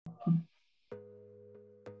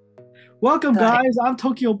Welcome, Go ahead. guys. I'm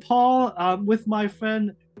Tokyo Paul with my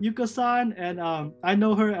friend Yuka-san, and I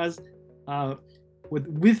know her as uh,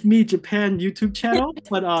 with me Japan YouTube channel.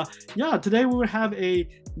 But yeah, today we will have a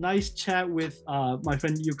nice chat with my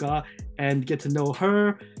friend Yuka and get to know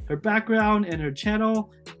her, her background, and her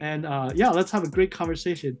channel. And yeah, let's have a great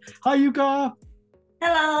conversation. Hi, Yuka.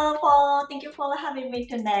 Hello, Paul. Thank you for having me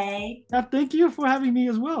today. Thank you for having me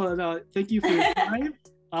as well, and thank you for your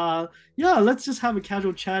time. Yeah, let's just have a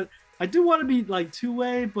casual chat. I do want to be like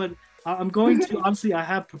two-way, but I'm going to honestly. I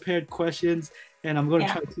have prepared questions, and I'm going to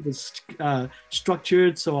Yeah. try to keep this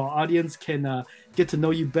structured so our audience can get to know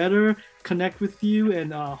you better, connect with you,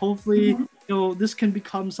 and hopefully, Mhm. this can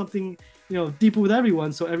become something deeper with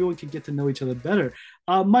everyone, so everyone can get to know each other better.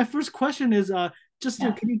 My first question is just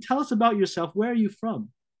Yeah. can you tell us about yourself? Where are you from?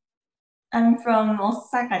 I'm from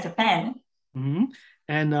Osaka, Japan. Hmm.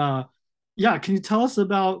 And yeah, can you tell us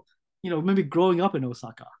about, maybe growing up in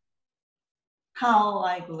Osaka? How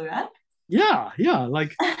I grew up. Yeah, yeah.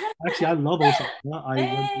 Like, actually, I love Osaka. I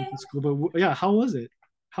went Eh, to school, but yeah, how was it?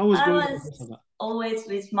 How was I growing up in was Osaka? always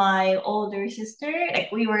with my older sister. Like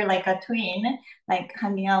we were like a twin, like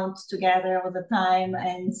hanging out together all the time,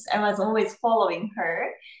 and I was always following her.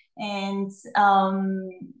 And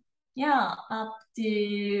yeah, up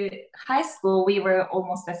to high school, we were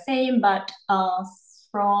almost the same, but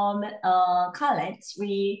from college,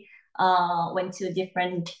 we went to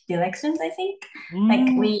different directions, I think.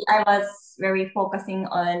 Mm, I was very focusing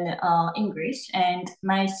on English, and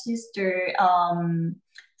my sister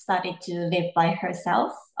started to live by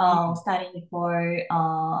herself, mm, studying for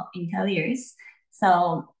interiors.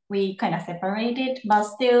 So we kind of separated, but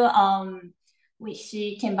still,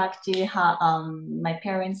 she came back to her my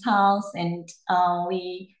parents' house, and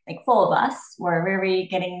we like four of us were very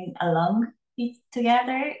getting along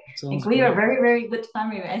together. Like sounds we were great. very very good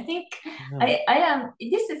family. I think Yeah. I am.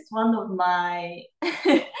 This is one of my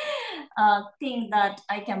thing that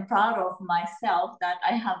I can proud of myself that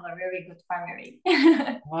I have a very good family.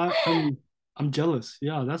 I'm jealous.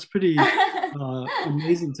 Yeah, that's pretty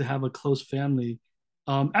amazing to have a close family.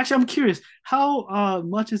 Actually, I'm curious, how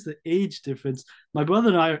much is the age difference? My brother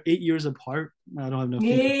and I are 8 years apart. I don't have enough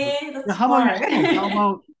family. But Yeah, yeah, that's how about far. yourself? How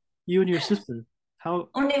about you and your sister? How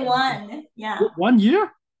Only one. Yeah, 1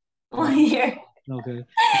 year? Oh, 1 year. okay.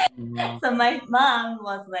 Uh, So my mom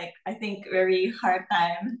was like, I think very hard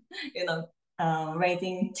time, you know,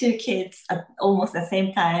 raising two kids at almost the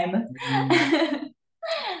same time. mm,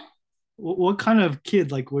 what kind of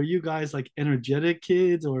kid? Like, were you guys like energetic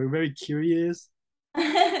kids or very curious?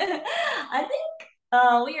 I think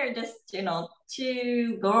we are just,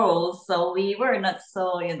 two girls, so we were not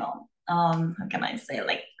so, how can I say,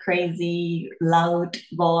 like crazy, loud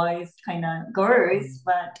boys kind of girls,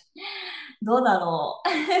 but どうだろう?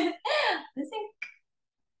 I think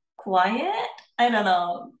quiet? I don't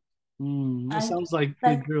know. It I sounds like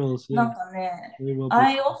like good girls. Yeah, なんかね, very well put.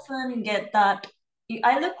 I often get that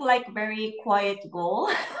I look like very quiet girl,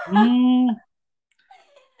 Mm,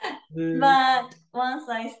 but once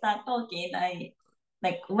I start talking, I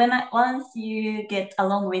like when I once you get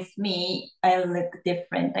along with me, I look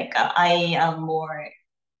different. Like I am more.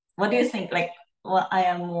 What do you think? Like what I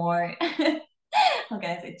am more. How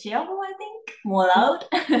can I say cheerful? I think more loud.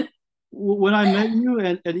 when I met you,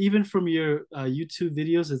 and even from your YouTube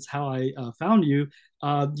videos, it's how I found you.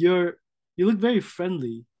 You look very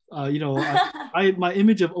friendly. I my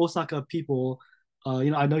image of Osaka people,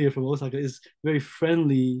 I know you're from Osaka, is very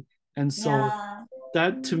friendly, and so Yeah.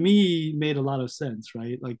 that to me made a lot of sense,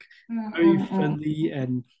 right? Like very Mm-mm-mm. friendly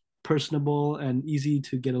and personable and easy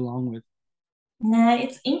to get along with. Nah,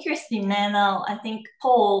 it's interesting. Now, I think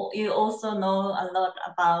Paul, you also know a lot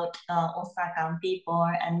about Osaka people,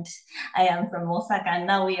 and I am from Osaka, and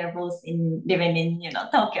now we are both in living in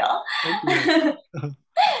Tokyo. Tokyo.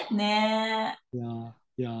 Nah, Yeah,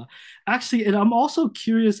 yeah. Actually, and I'm also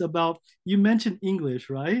curious about you mentioned English,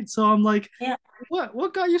 right? So I'm like, yeah.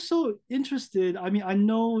 what got you so interested? I mean, I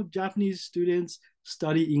know Japanese students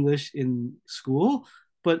study English in school,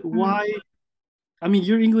 but Mm. why? I mean,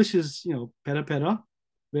 your English is, pera pera,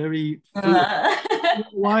 very fluent. Uh,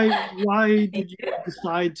 Why thank did you you.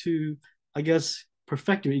 decide to, I guess,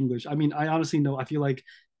 perfect your English? I mean, I honestly know, I feel like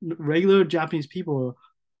regular Japanese people,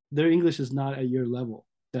 their English is not at your level,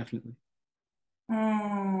 definitely.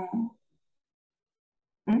 Mm.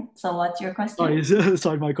 So what's your Sorry, question?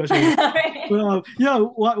 sorry, my question was. Sorry. But yeah,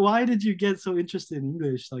 why did you get so interested in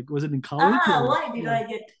English? Like, was it in college Ah, or? why did Yeah, I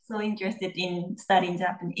get so interested in studying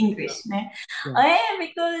Japanese English? yeah, Ne? yeah.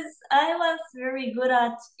 Because I was very good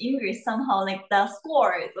at English somehow. Like the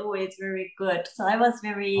score is always very good. So I was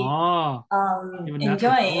very Ah, you have a natural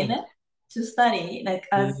enjoying talent. to study. Like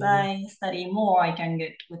as Yeah, I study more, I can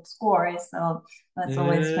get good scores. So that's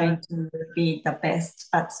always yeah. trying to be the best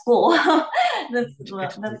at school. Which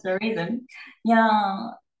expert? That's the reason.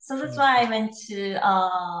 Yeah. So that's Mm. why I went to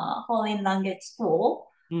foreign language school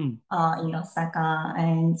Mm. in Osaka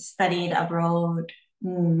and studied abroad.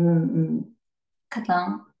 Mm-hmm.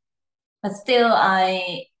 Katan. But still,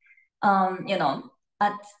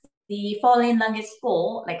 at the foreign language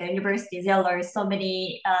school, like a university, there are so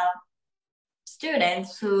many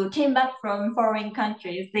students who came back from foreign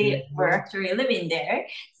countries. They were Yeah, actually living there,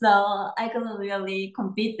 so I couldn't really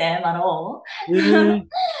compete them at all. yeah.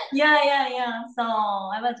 Yeah. So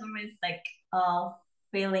I was always like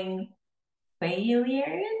feeling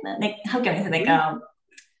failure. Like how can I say like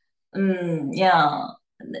Really? yeah.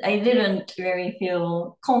 I didn't really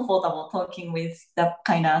feel comfortable talking with that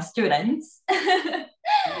kind of students.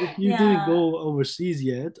 If you didn't Yeah. go overseas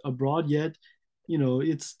yet, abroad yet,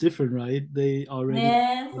 it's different, right? They already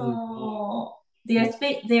Yeah, know it all. so Yeah,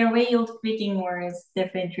 their way of speaking was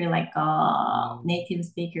definitely like yeah. native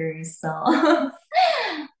speakers. So,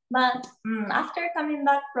 but after coming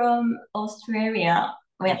back from Australia,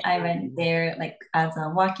 when I went Australia. there like as a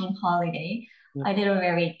working holiday, Yeah, I didn't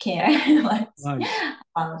really care much nice.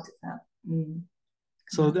 about that. Mm.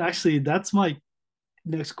 So actually, that's my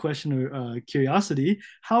next question or curiosity.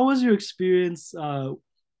 How was your experience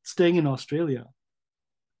staying in Australia?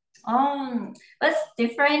 Was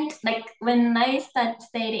different. Like when I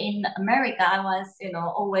stayed in America, I was,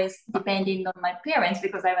 always depending on my parents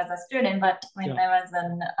because I was a student. But when Yeah. I was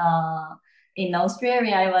in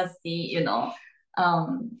Australia, I was the,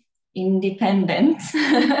 independent.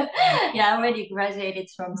 Yeah, I already graduated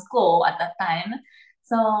from school at that time.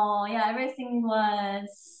 So yeah, everything was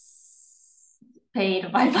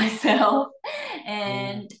paid by myself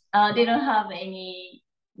Yeah. and didn't have any,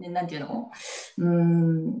 なんていうの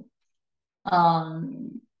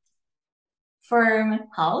um firm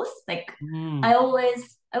house. Like Mm. I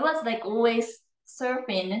was like always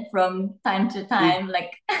surfing from time to It- time.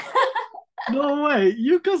 Like no way,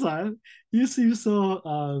 Yuka-san. You seem so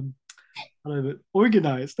how do I put it,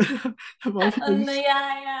 organized. My feelings.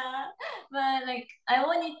 yeah. But like I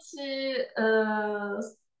wanted to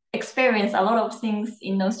experience a lot of things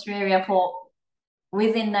in Australia for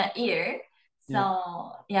within a year. Yeah.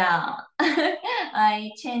 So yeah,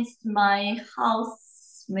 I changed my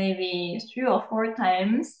house maybe 3 or 4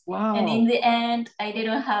 times. And in Wow. the end, I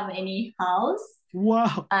didn't have any house.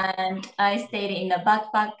 Wow. And I stayed in a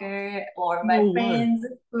backpacker or my No way. friends'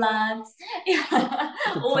 flats. Yeah, That's a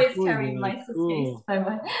tough always choice, carrying man. my suitcase Oh.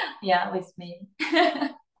 by yeah, with me.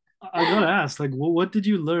 I gotta ask, like, what did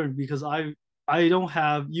you learn? Because I don't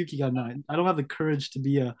have Yuki got nine. I don't have the courage to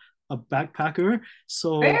be a backpacker.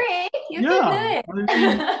 So Really? You can yeah, do I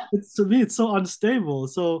mean, it. it's to me it's so unstable.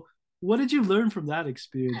 So what did you learn from that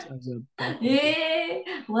experience as a backpacker? Yeah,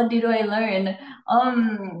 what did I learn?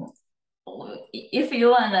 Um, if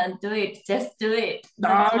you wanna do it, just do it.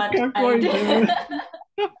 That's Ah, what I kakoi, do. man.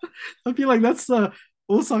 I feel like that's the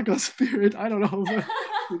Osaka spirit. I don't know, but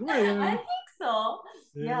I yeah, think so.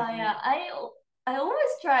 yeah. I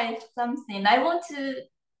always try something. I want to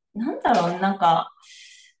なんだろう、なんか、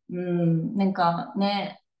なんか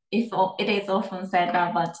ね、if it is often said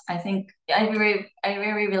that, but I think I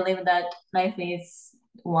really believe that life is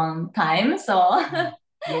one time, so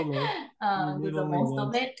YOLO. You do live the only most of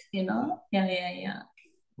once. it, you Yeah. know? Yeah.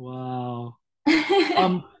 Wow.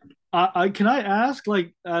 Um, I can I ask,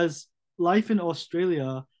 like, as life in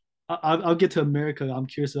Australia, I'll get to America. I'm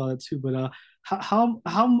curious about that too. But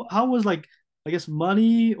how was, like, I guess,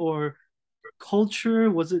 money or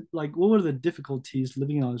culture? Was it like, what were the difficulties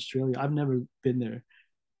living in Australia? I've never been there.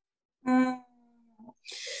 Mm,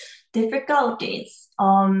 difficulties.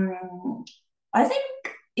 I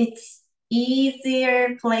think it's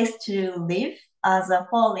easier place to live as a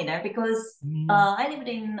foreigner because Mm. I lived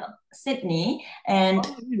in Sydney and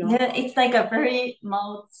Oh, there it's like a very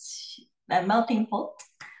melting pot,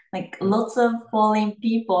 like yeah. lots of foreign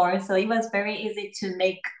people. So it was very easy to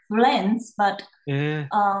make friends, but Yeah.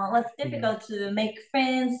 what's Yeah. difficult to make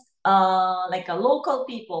friends, like a local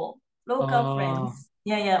people, local Ah, friends.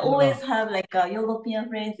 Yeah. yeah. Always have like a European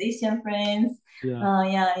friends, Asian friends. Yeah.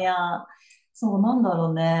 Yeah. そうなんだ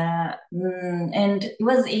ろうね。And it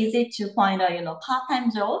was easy to find,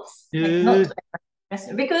 part-time jobs, like not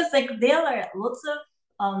Yeah. because like there are lots of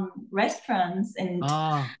restaurants and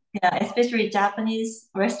Ah, yeah, especially Japanese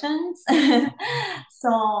restaurants. So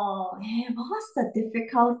yeah, what was the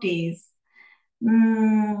difficulties?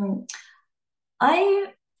 Mm, I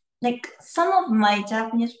like some of my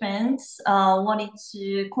Japanese friends wanted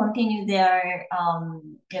to continue their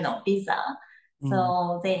visa. mm,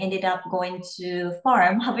 So they ended up going to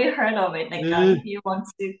farm. Have you heard of it? Like eh, if you want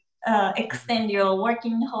to extend your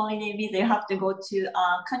working holiday visa, you have to go to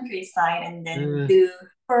countryside and then eh, do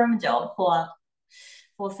farm job for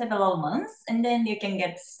several months, and then you can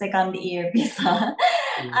get second year visa. wow,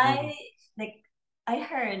 I like I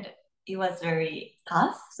heard it was very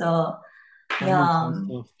tough. So that yeah, makes sense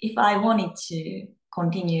stuff. if I wanted to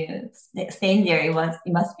continue staying there, it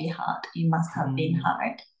must be hard. It must have been Mm,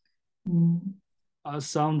 hard. Mm.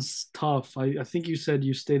 sounds tough. I think you said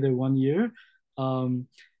you stayed there 1 year. Um,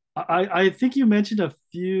 I think you mentioned a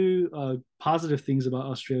few positive things about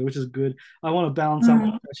Australia, which is good. I want to balance out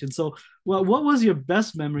my Mm. question. So, what was your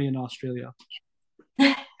best memory in Australia?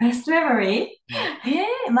 Best memory? Mm.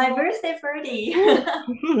 Yeah, my birthday party.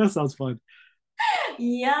 Woo! That sounds fun.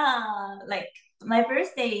 Yeah, like my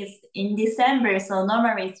birthday is in December, so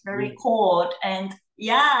normally it's Yeah. very cold. And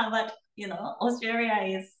yeah, but Australia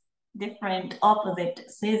is different, opposite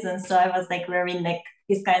season. So I was like wearing like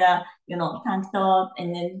this kind of, tank top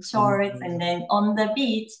and then shorts, and Um, then on the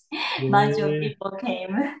beach, bunch of yeah. people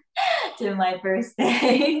came to my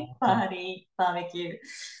birthday Awesome. party barbecue.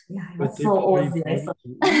 Yeah, it was Birthday so party Aussie. So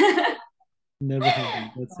barbecue. Ooh, never had that.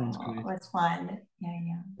 That sounds oh, it great. was fun. Yeah,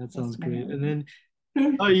 yeah. That sounds Best great. And memory.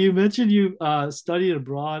 then, oh, you mentioned you studied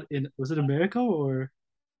abroad in, was it America or,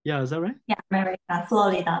 yeah, is that right? Yeah, America,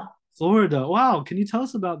 Florida. Florida. Wow. Can you tell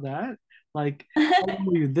us about that? Like, how long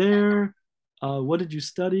were you there? What did you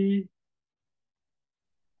study?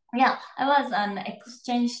 Yeah, I was an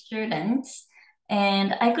exchange student,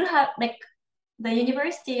 and I could have like the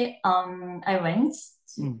university I went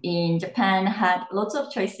to Hmm. in Japan had lots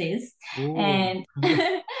of choices, Oh. and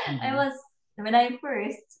I was when I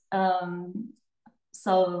first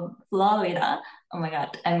saw Florida. Oh my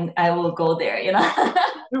God, I will go there.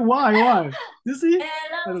 Why? Why? You see? And I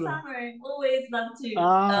I love don't know. summer. Always love to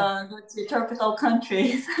Ah, go to tropical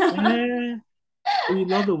countries. eh. So you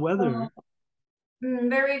love the So, weather.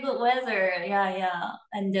 very good weather. Yeah, yeah.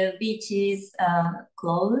 And the beach is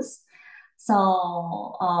closed.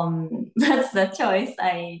 So that's the choice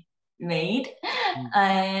I made. Mm,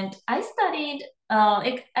 And I studied,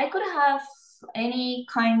 I could have any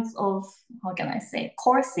kinds of, how can I say,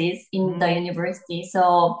 courses in the mm, university.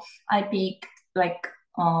 So I picked, like,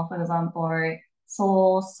 for example,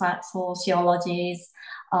 sociologies,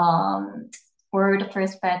 um, world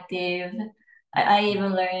perspective. I mm.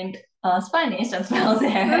 even learned Spanish as well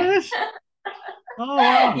there. Spanish? Oh,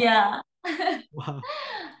 wow. Yeah. Wow.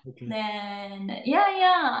 Okay. Then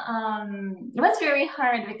yeah, it was very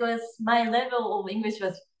hard because my level of English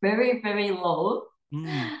was very, very low.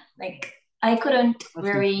 Mm, Like I couldn't that's good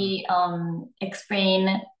stuff. very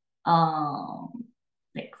explain um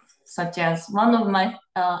like such as one of my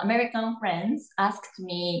American friends asked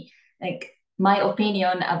me like my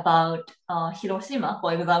opinion about Hiroshima,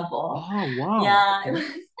 for example. Oh, wow. Yeah, it Okay. was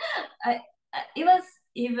I, it was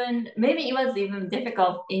even maybe it was even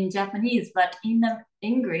difficult in Japanese, but in the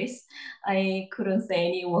English, I couldn't say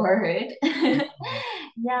any word. Mm,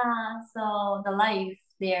 Yeah, so the life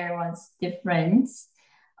there was different.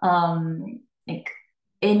 Like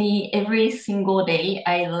every single day,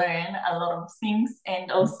 I learned a lot of things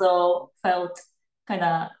and also felt kind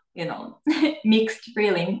of mixed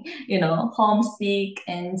feeling, homesick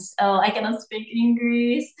and oh, I cannot speak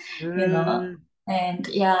English, you know, eh, and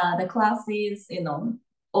yeah, the classes,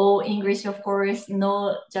 all English, of course,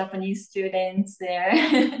 no Japanese students there.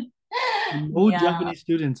 no Yeah, Japanese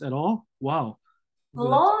students at all? Wow. That's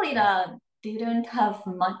Florida didn't have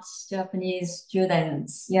much Japanese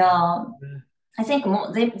students. Yeah, eh, I think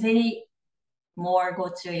more, they more go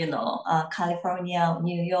to, California,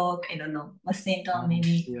 New York, I don't know, Washington,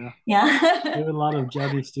 maybe. yeah. Yeah. There are a lot of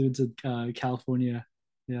Japanese students in California.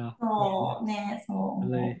 Yeah. そうね、そう思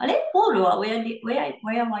う。LA. あれポールは where are you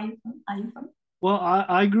from? Are you from? Well,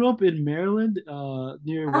 I grew up in Maryland,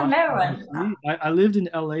 near Ah, Washington, Maryland D.C. か。I lived in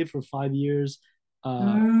LA for 5 years, う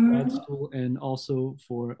ー grad ん。school and also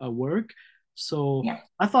for work. So Yeah.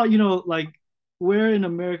 I thought, like where in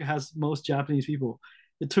America has most Japanese people?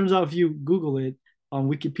 It turns out if you Google it on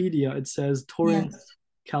Wikipedia, it says Yeah. Torrance,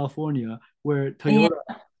 California, where え Toyota,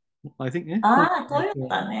 ー、I think, Toyota ああ、ト has ヨ the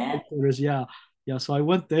タね。headquarters. Yeah, yeah. So I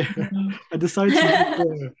went there. うん。I decided to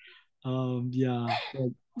move there. Yeah.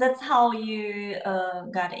 That's how you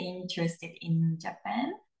got interested in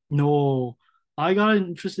Japan? No, I got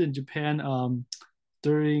interested in Japan.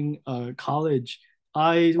 during college.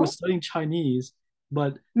 I Oh, was studying Chinese,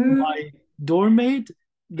 but mm, my dorm mate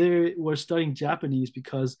they were studying Japanese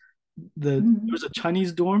because there's a mm,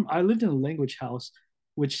 Chinese dorm. I lived in a language house,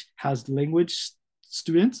 which has language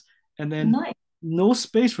students, and then nice. no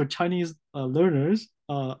space for Chinese learners.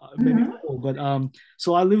 Maybe Mm-hmm. full, but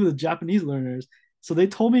so I live with the Japanese learners. So they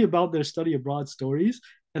told me about their study abroad stories,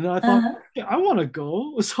 and then I thought, Uh-huh. yeah, I want to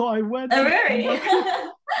go. So I went to Really?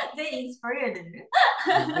 Osaka. They inspired you.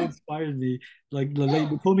 Yeah, they inspired me. Like they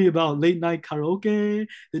told me about late night karaoke.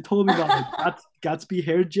 They told me about like Gatsby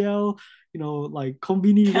hair gel. Like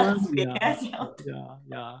kombini run. Just Yeah, because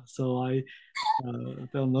yeah. So I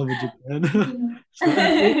fell in love with Japan. you. So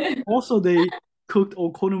and also they cooked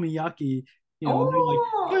okonomiyaki. And they're like,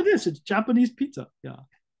 try Oh, this. It's Japanese pizza. Yeah,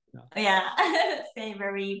 yeah. yeah.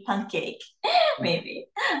 Savory pancake, maybe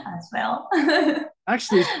as well.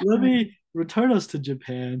 Actually, let me return us to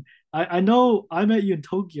Japan. I know I met you in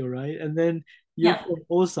Tokyo, right? And then you're Yeah. from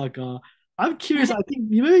Osaka. I'm curious. I think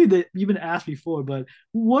maybe that you've been asked before, but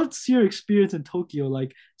what's your experience in Tokyo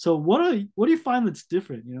like? So what do you find that's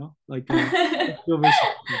different? Like Tokyo versus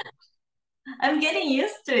Osaka? I'm getting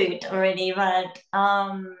used to it already, but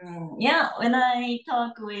yeah, when I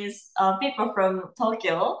talk with people from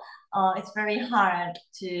Tokyo, it's very hard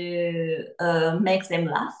to make them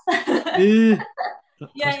laugh. Eh,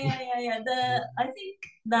 Yeah, yeah, yeah, yeah. I think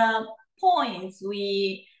the points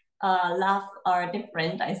we laugh are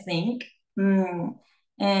different, I think.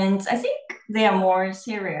 And I think they are more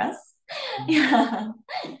serious. Yeah.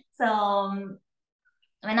 So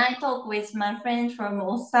when I talk with my friends from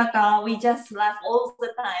Osaka, we just laugh all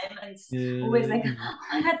the time. And it's always like, eh, oh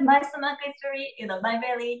my God, my stomach is very, my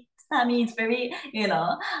belly, tummy is very,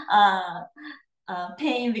 uh,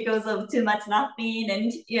 pain because of too much laughing,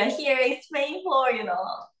 and yeah, here it's painful, too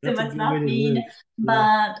that's a much good way to laughing. live. Yeah.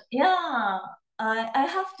 But yeah, I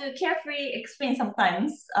have to carefully explain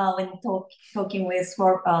sometimes when talking with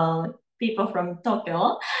people from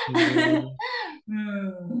Tokyo. う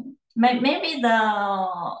ん、maybe the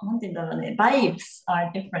なんて言うんだろうね、vibes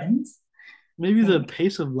are different, Maybe I the think.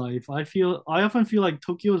 pace of life. I often feel like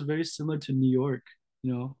Tokyo is very similar to New York,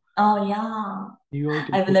 you know, Oh yeah, New York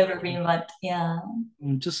and I've never Tokyo. been, but yeah.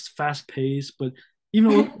 Just fast paced. But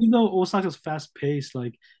even though Osaka's fast paced,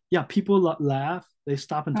 like yeah, people laugh, they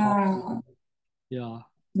stop and talk. うん。Yeah,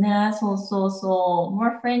 ね、そうそうそう。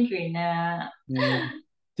more friendly ね。yeah.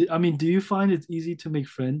 I mean, do you find it easy to make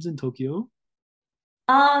friends in Tokyo?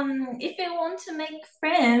 If you want to make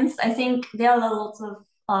friends, I think there are lots of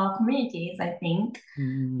communities, I think.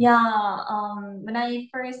 Mm. Yeah, when I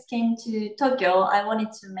first came to Tokyo, I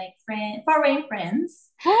wanted to make foreign friends.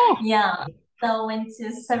 Oh, Yeah, so I went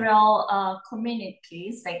to several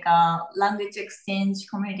communities, like language exchange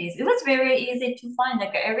communities. It was very easy to find.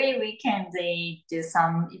 Like every weekend, they do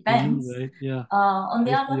some they do, events. right? Yeah, On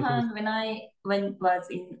the other mostly host. hand, when was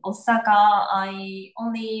in Osaka, I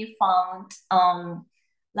only found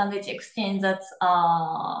language exchange that's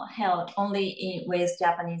held only with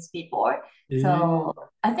Japanese people. Eh, So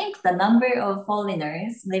I think the number of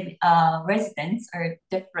foreigners residents are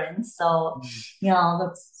different. So mm, yeah,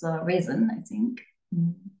 that's the reason I think.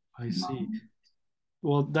 Mm. I see.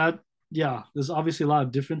 Well, yeah, there's obviously a lot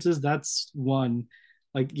of differences. That's one.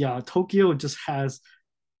 Like, yeah, Tokyo just has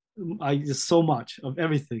just so much of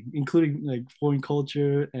everything, including like foreign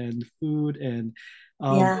culture and food and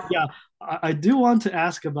Yeah. yeah, I do want to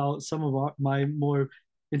ask about some of my more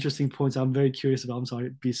interesting points. I'm very curious about. I'm sorry,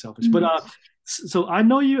 be selfish, but Mm. so I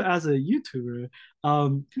know you as a YouTuber.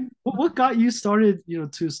 What got you started?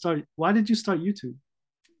 To start. Why did you start YouTube?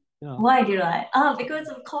 Yeah. Why did I? Oh, because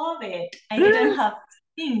of COVID. I didn't have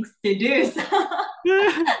things to do. So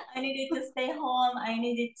I needed to stay home. I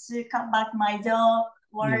needed to cut back my job,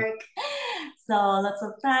 Yeah. work. So lots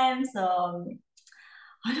of time. So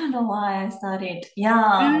I don't know why I started. Yeah,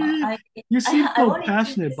 I You seem I so wanted to do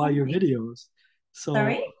passionate by your something. videos. So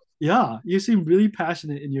Sorry? yeah, you seem really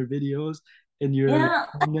passionate in your videos and your Yeah.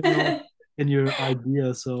 thumbnail and your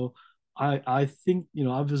idea. So I think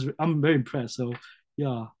I'm very impressed. So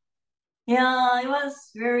yeah. Yeah, it was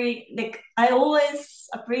very like I always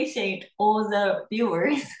appreciate all the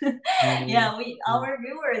viewers. Uh, Yeah, we yeah, our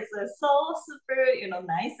viewers are so super,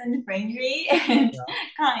 nice and friendly and yeah,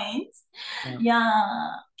 kind. yeah,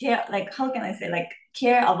 Yeah, care like how can I say like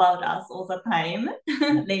care about us all the time.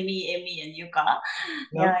 yeah. Maybe Amy and Yuka.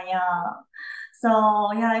 Yep. Yeah, yeah. So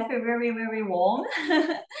yeah, I feel very, very warm.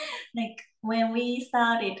 Like when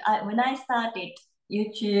I started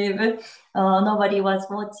YouTube, nobody was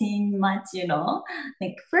watching much,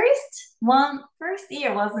 Like first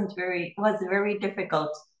year was very difficult.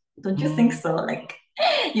 Don't you think Mm, so? Like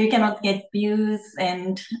you cannot get views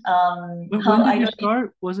and When how did I you don't need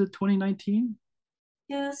start? Was it 2019?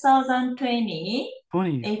 2020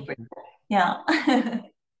 20. April. Yeah.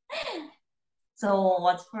 So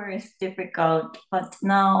what's first difficult, but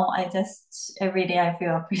now I just every day I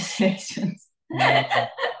feel appreciation. Mm,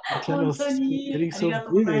 the channel's 本当に getting あり so がと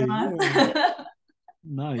うござい big. ます。Yeah,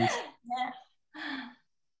 nice. ね。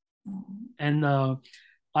And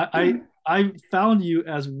I I found you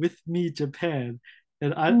as with me Japan,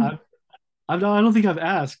 and I don't think I've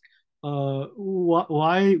asked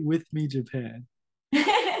why with me Japan.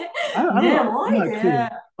 I don't ね、know. I'm 多い not clear. ね。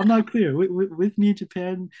I'm not clear. With me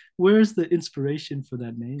Japan, where's the inspiration for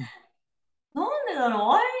that name? なんでだ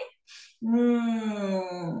ろう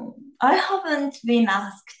I haven't been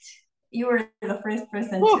asked. You were the first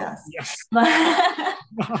person to Oh, ask. yes. But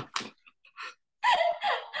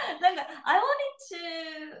なんか I wanted to,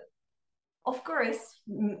 of course,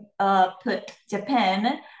 put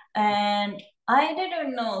Japan, and I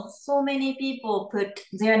didn't know so many people put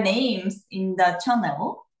their names in the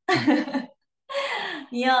channel.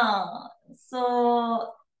 Yeah,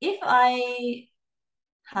 so if I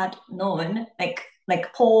had known, like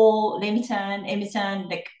Paul, Remy-chan, Amy-chan,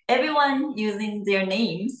 like everyone using their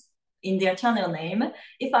names in their channel name.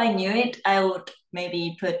 If I knew it, I would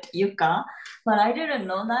maybe put Yuka, but I didn't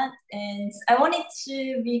know that, and I wanted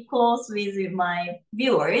to be close with my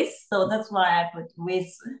viewers, so that's why I put with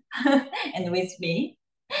and with me.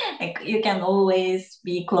 Like you can always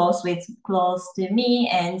be close to me,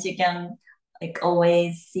 and you can like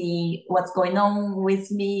always see what's going on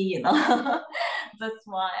with me. That's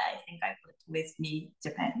why I think I put with me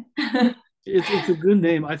Japan. It's a good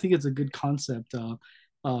name. I think it's a good concept.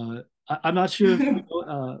 I'm not sure if you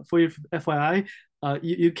know, for your FYI,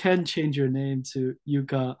 you can change your name to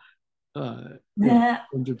Yuka, uh, you know, Yeah.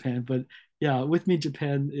 from Japan. But yeah, with me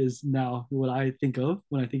Japan is now what I think of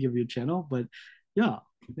when I think of your channel. But yeah,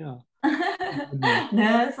 yeah, good name.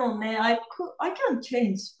 ね、そうね。I can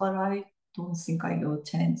change, but I don't think I will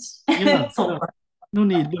change. Yeah, そう yeah, か。no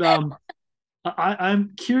need. But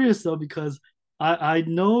I'm curious though because I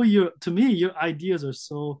know your to me your ideas are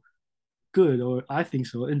so good, or I think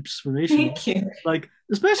so, inspirational. Thank you. Like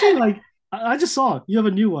especially like I just saw you have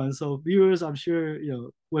a new one, so viewers, I'm sure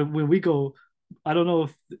when we go. I don't know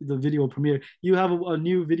if the video premiere. You have a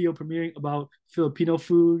new video premiering about Filipino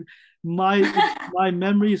food. My my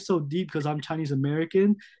memory is so deep because I'm Chinese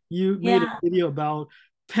American. You made a Yeah. video about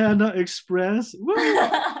Panda Express. Woo!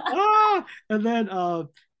 Ah! And then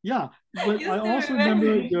yeah, but You I still also remember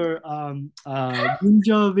remember. your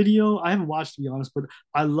ninja video. I haven't watched to be honest, but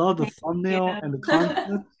I love the Thank thumbnail and the you.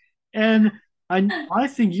 concept. And I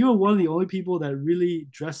think you're one of the only people that really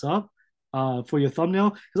dress up for your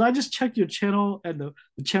thumbnail because I just checked your channel and the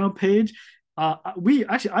channel page. We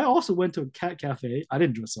actually I also went to a cat cafe. I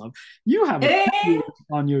didn't dress up. You have a cat Eh, ears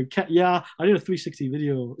on your cat. Yeah, I did a 360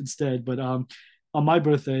 video instead, but on my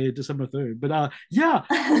birthday, December 3rd. But yeah,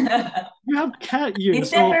 you have cat ears.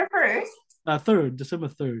 So December 1st, third, December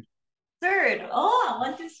 3rd. 3rd. Oh,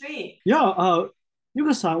 1, 2, 3. Yeah,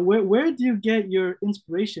 Yuka-san, where do you get your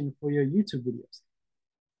inspiration for your YouTube videos?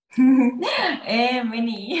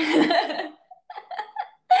 Many.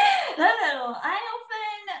 なんだろう I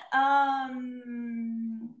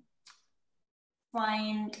often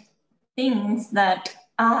find things that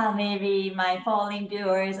maybe my following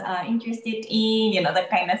viewers are interested in, that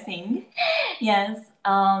kind of thing. Yes,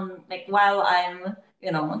 like while I'm,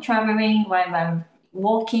 traveling, while I'm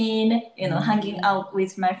walking, hanging Mm, out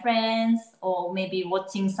with my friends, or maybe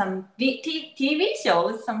watching some TV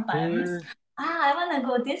shows sometimes. yeah, I want to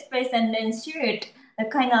go this place and then shoot. The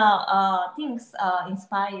kind of things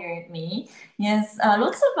inspired me. Yes,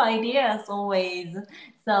 lots of ideas always.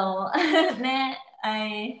 So, ね,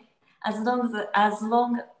 as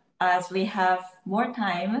long as we have more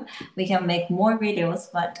time, we can make more videos.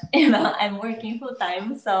 But I'm working full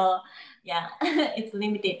time, so yeah, it's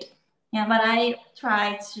limited. Yeah, but I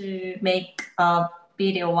try to make a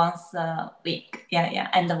video once a week. Yeah, yeah,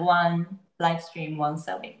 and one live stream once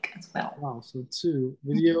a week as well. wow. So two,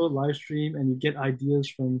 video, live stream, and you get ideas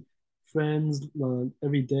from friends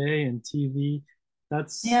every day and TV.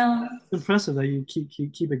 That's Yeah, impressive that you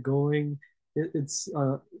keep it going. It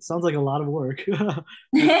sounds like a lot of work. That's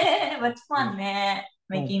but yeah, fun, man. fun.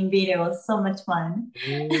 Making videos, so much fun.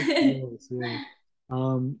 Yes, yes, yes.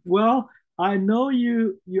 Well, I know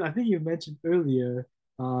you. I think you mentioned earlier,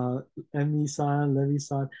 Emmy-san,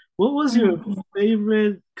 Levi-san. What was your Mm.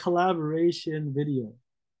 favorite collaboration video?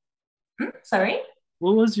 Sorry?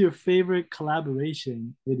 What was your favorite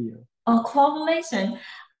collaboration video? Oh, collaboration.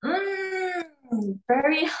 Mm,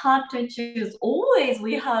 Very hard to choose. Always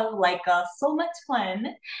we have like so much fun.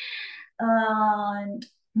 And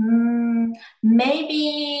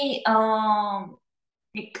maybe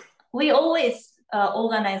like, we always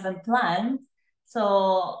organize and plan.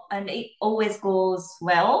 So and it always goes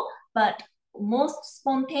well. But most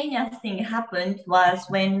spontaneous thing happened was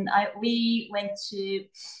when I we went to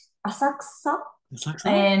Asakusa Osaka?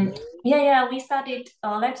 and we started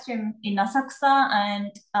live stream in Asakusa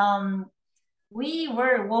and we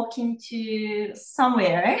were walking to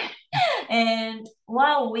somewhere and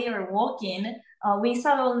while we were walking we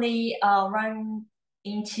suddenly ran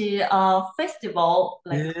into a festival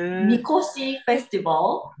like Yeah. Mikoshi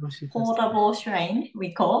festival, Yoshi Festival. portable shrine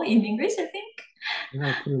we call in English I think. I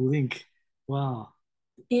gotta put a link. Wow.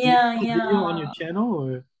 Do you Yeah, have a video on your yeah, channel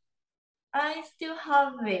or I still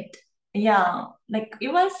have it. Yeah, like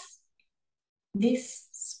it was this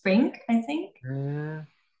spring I think.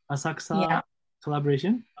 Asakusa Yeah.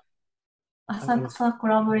 collaboration? I gotta, Asakusa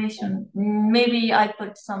collaboration. Maybe I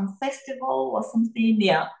put some festival or something.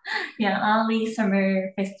 Yeah, yeah, early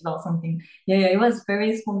summer festival something. It was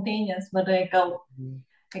very spontaneous, but like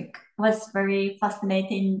was very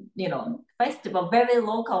fascinating. Festival, very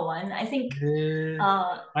local one. I think yeah.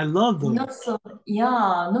 uh I love those. not so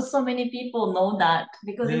not so many people know that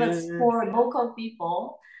because it was Yeah. for local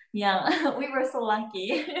people. Yeah, we were so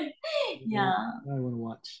lucky. Yeah. Yeah. I want to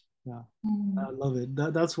watch. Yeah. Mm. I love it.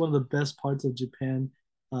 That's one of the best parts of Japan.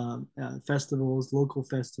 Festivals, local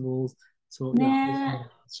festivals. So yeah, Yeah.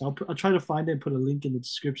 I'll try to find it and put a link in the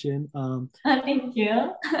description. Thank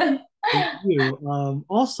you. Thank you.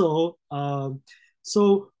 Also,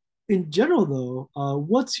 so in general though,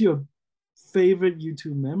 what's your favorite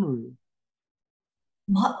YouTube memory?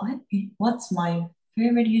 What's my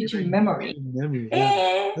favorite YouTube Favorite memory? YouTube memory, yeah.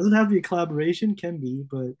 Eh, Doesn't have to be a collaboration, can be,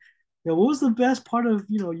 but yeah, what was the best part of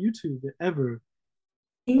YouTube ever?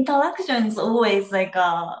 interactions always like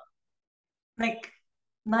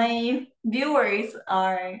my viewers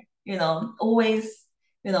are always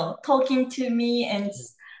talking to me and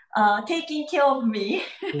taking care of me.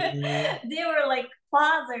 Yeah, They were like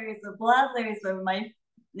fathers or brothers of my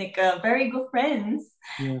like very good friends.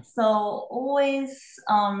 yeah, So always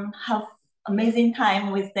have amazing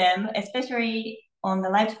time with them, especially on the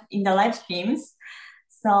live in the live streams.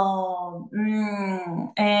 So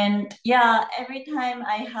and yeah, every time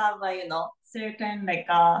I have a certain like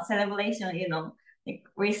celebration,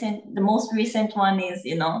 the most recent one is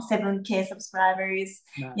 7K subscribers.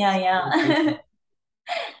 Yeah, nice. yeah.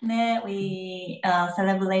 We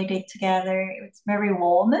celebrated together. It's very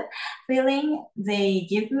warm feeling they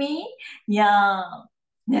give me. Yeah.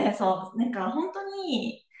 ね、そう、なんか本当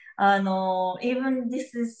に、even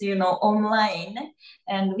this is, online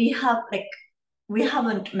and we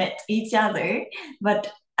haven't met each other,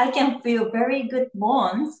 but I can feel very good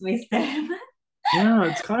bonds with them. Yeah,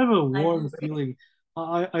 it's kind of a I warm love it. feeling.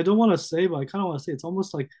 I don't want to say, but I kind of want to say it's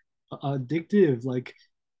almost like addictive. Like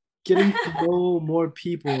getting to know more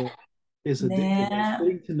people is addictive. Like ね。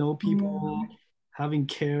getting to know う people, ん。having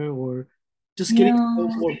care, or just い getting や to know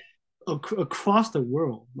ー more across the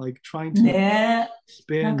world. Like trying to ね。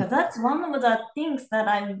なん expand. か that's one of the things that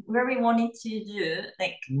I really wanted to do.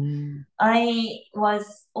 Like Mm, I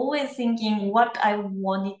was always thinking what I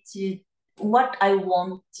want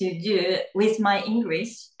to do with my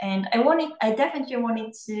English, and I definitely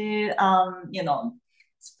wanted to,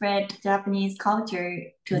 spread Japanese culture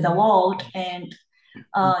to the mm, world and,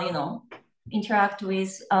 mm, interact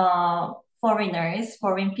with foreigners,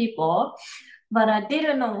 foreign people. But I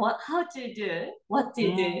didn't know what to do,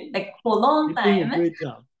 mm. like for a long You're doing a time. great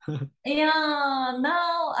job. Yeah,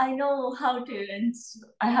 now I know how to, and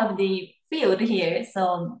I have the field here,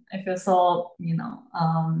 so I feel so,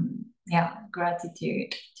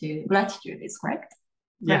 gratitude is correct.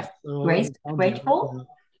 Yes, so it sounds right. Grateful.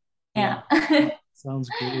 Yeah, yeah, Yeah. sounds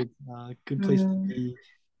great. Good place to Mm, be.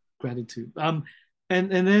 Gratitude.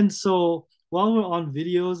 And then so while we're on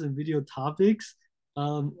videos and video topics,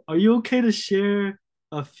 are you okay to share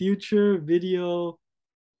a future video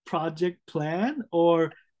project plan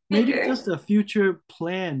or maybe Peter. just a future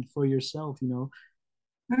plan for yourself? What's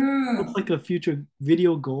Mm. like a future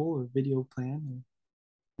video goal or video plan or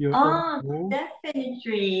your own goal?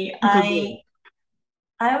 Definitely. Yuka goal.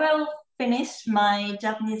 I will finish my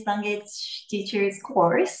Japanese language teacher's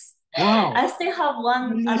course. Wow. I still have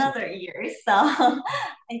one Congratulations. another year, so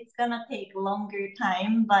it's gonna take longer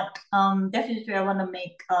time, but definitely I wanna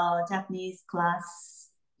make Japanese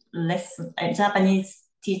Japanese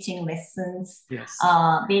teaching lessons Yes,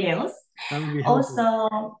 videos. that would be helpful.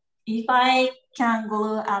 Also, if I can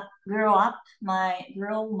grow my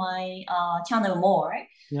channel more,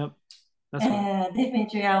 Yep. That's right.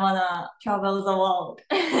 Definitely I wanna travel the world.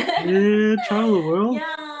 Yeah, travel the world.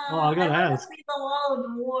 Yeah, Oh, I I gotta wanna ask. see the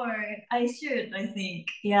world more. I should, I think.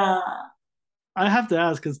 Yeah. I have to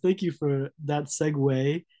ask because thank you for that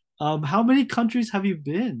segue. How many countries have you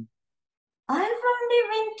been? I've only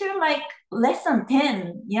been to like less than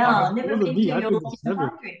 10. Oh, Yeah, never more than been me. to I've been to European 7.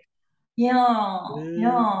 country. Yeah, Uh,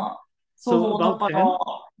 yeah. so そう、だ about から、ten?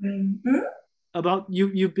 うん、About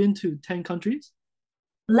you've been to 10 countries?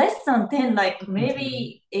 less than 10, like Less than 10.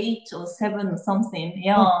 maybe 8 or 7 or something. Oh,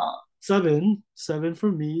 Yeah. 7. 7 for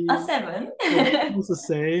A me. 7? So almost the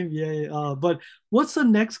same. Yeah, yeah. But what's the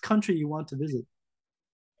next country you want to visit?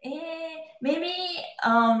 Maybe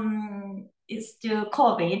it's still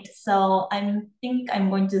COVID, so I think I'm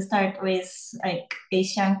going to start with like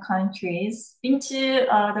Asian countries. Been to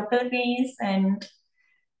the Philippines and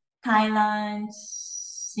Thailand,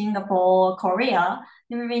 Singapore, Korea.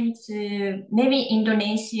 Never been to maybe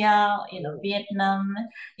Indonesia, Oh, Vietnam.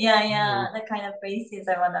 Yeah, nice. yeah, the kind of places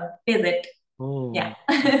I want to visit. Yeah.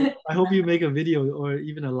 Oh, I hope you make a video or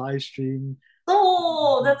even a live stream.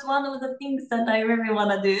 So that's one of the things that I really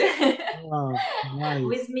want to do. Ah, nice.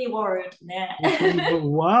 With me world. Yeah.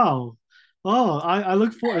 Wow. Oh, I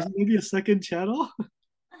look forward. Is it maybe a second channel?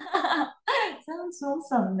 Sounds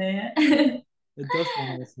awesome ね。It does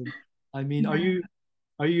sound awesome. I mean, Yeah.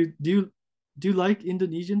 are you do you like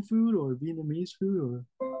Indonesian food or Vietnamese food or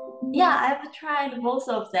Yeah, I've tried both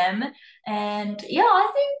of them. And yeah, I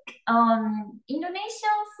think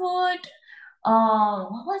Indonesian food,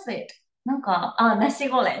 what was it? ナシ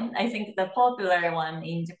ゴレン. I think the popular one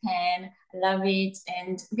in Japan. I love it.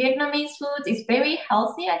 And Vietnamese food is very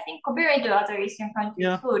healthy. I think compared to other Asian countries'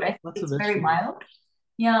 yeah, food, I think lots of it's very vegetables. mild.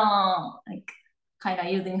 Yeah, like kind of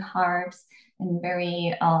using herbs and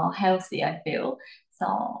very healthy, I feel.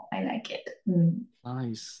 So I like it. Mm.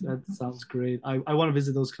 Nice. That sounds great. I want to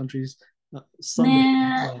visit those countries someday.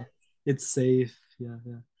 ね Yeah, it's safe. Yeah,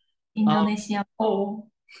 yeah. インドネシアポ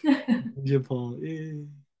Indonesia Paul. Yeah.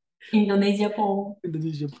 インドネシアポ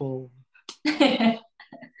Indonesia Paul. ー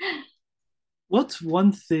What's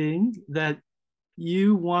one thing that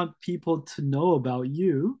you want people to know about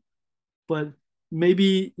you, but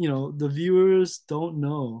maybe, the viewers don't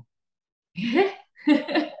know?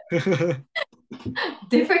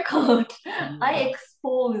 difficult. I Yeah.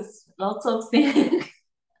 expose lots of things.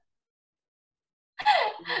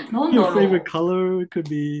 Could be your favorite なんだろう。color, could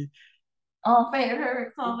be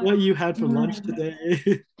favorite color. what you had for うん。lunch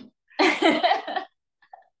today.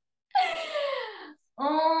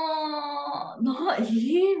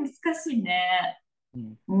 難しいね。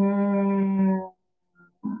Hmm. うーん。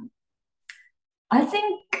I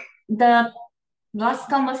think the last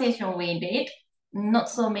conversation we did, not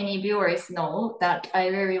so many viewers know that I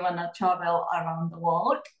really want to travel around the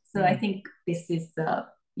world. So I Hmm. think this is the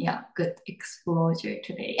good exposure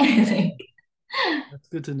today, I think. That's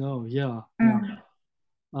good to know. Yeah, yeah.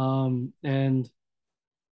 Mm. And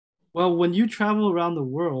well, when you travel around the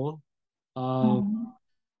world, uh,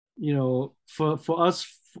 Mm. for us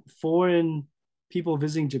foreign people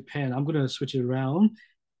visiting Japan, I'm gonna switch it around.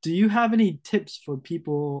 Do you have any tips for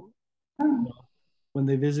people Mm. when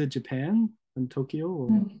they visit Japan and Tokyo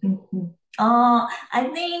Mm. Mm. I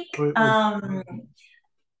think or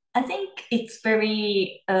I think it's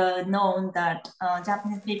very known that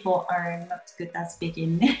Japanese people are not good at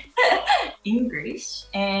speaking English,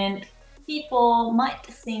 and people might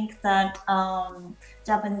think that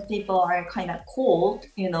Japanese people are kind of cold.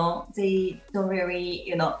 They don't really,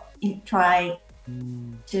 try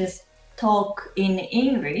Mm, to talk in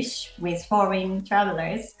English with foreign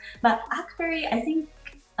travelers. But actually, I think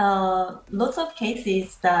lots of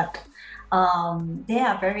cases that they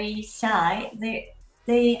are very shy.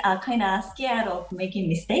 They are kind of scared of making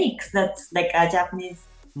mistakes. That's like a Japanese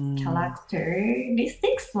mm,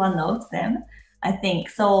 characteristics, one of them, I think.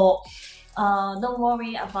 So don't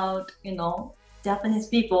worry about, Japanese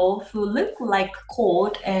people who look like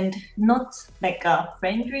cold and not like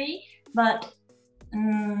friendly, but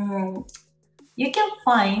um, you can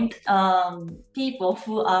find people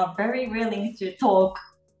who are very willing to talk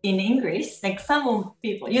in English. Like some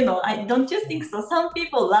people, I don't you think so? Some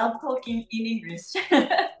people love talking in English.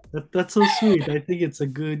 that's so sweet. I think it's a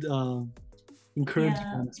good Yeah.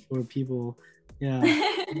 encouragement for people. Yeah,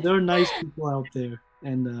 there are nice people out there,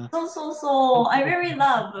 and So, I really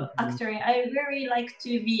love, actually, I really like to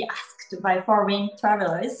be asked by foreign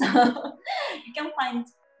travelers. You can find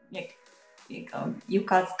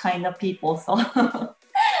Yuka's kind of people. So,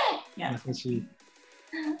 yeah. especially.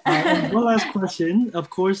 And one last question. Of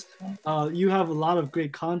course, you have a lot of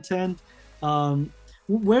great content.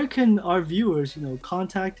 Where can our viewers,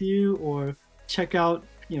 contact you or check out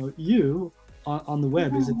you on the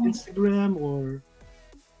web? Is it Mhm. Instagram or?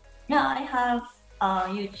 Yeah, I have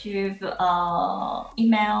YouTube,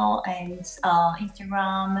 email, and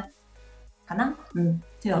Instagram. かな?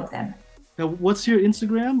 Two of them. Now, what's your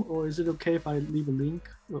Instagram, or is it okay if I leave a link?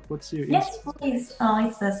 What's your Yes, Instagram? please.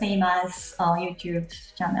 It's the same as YouTube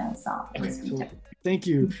channel, so Okay, please so check. thank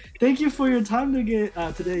you. Thank you for your time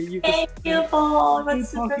today, Yuka. Thank you for Good the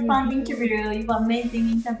super talking with fun you. interview. You were amazing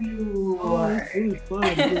Oh, interviewer. it's really fun.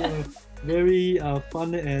 You're a very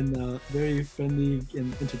fun and very friendly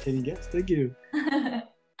and entertaining guest. Thank you.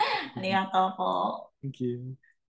 ありがとう。Thank you.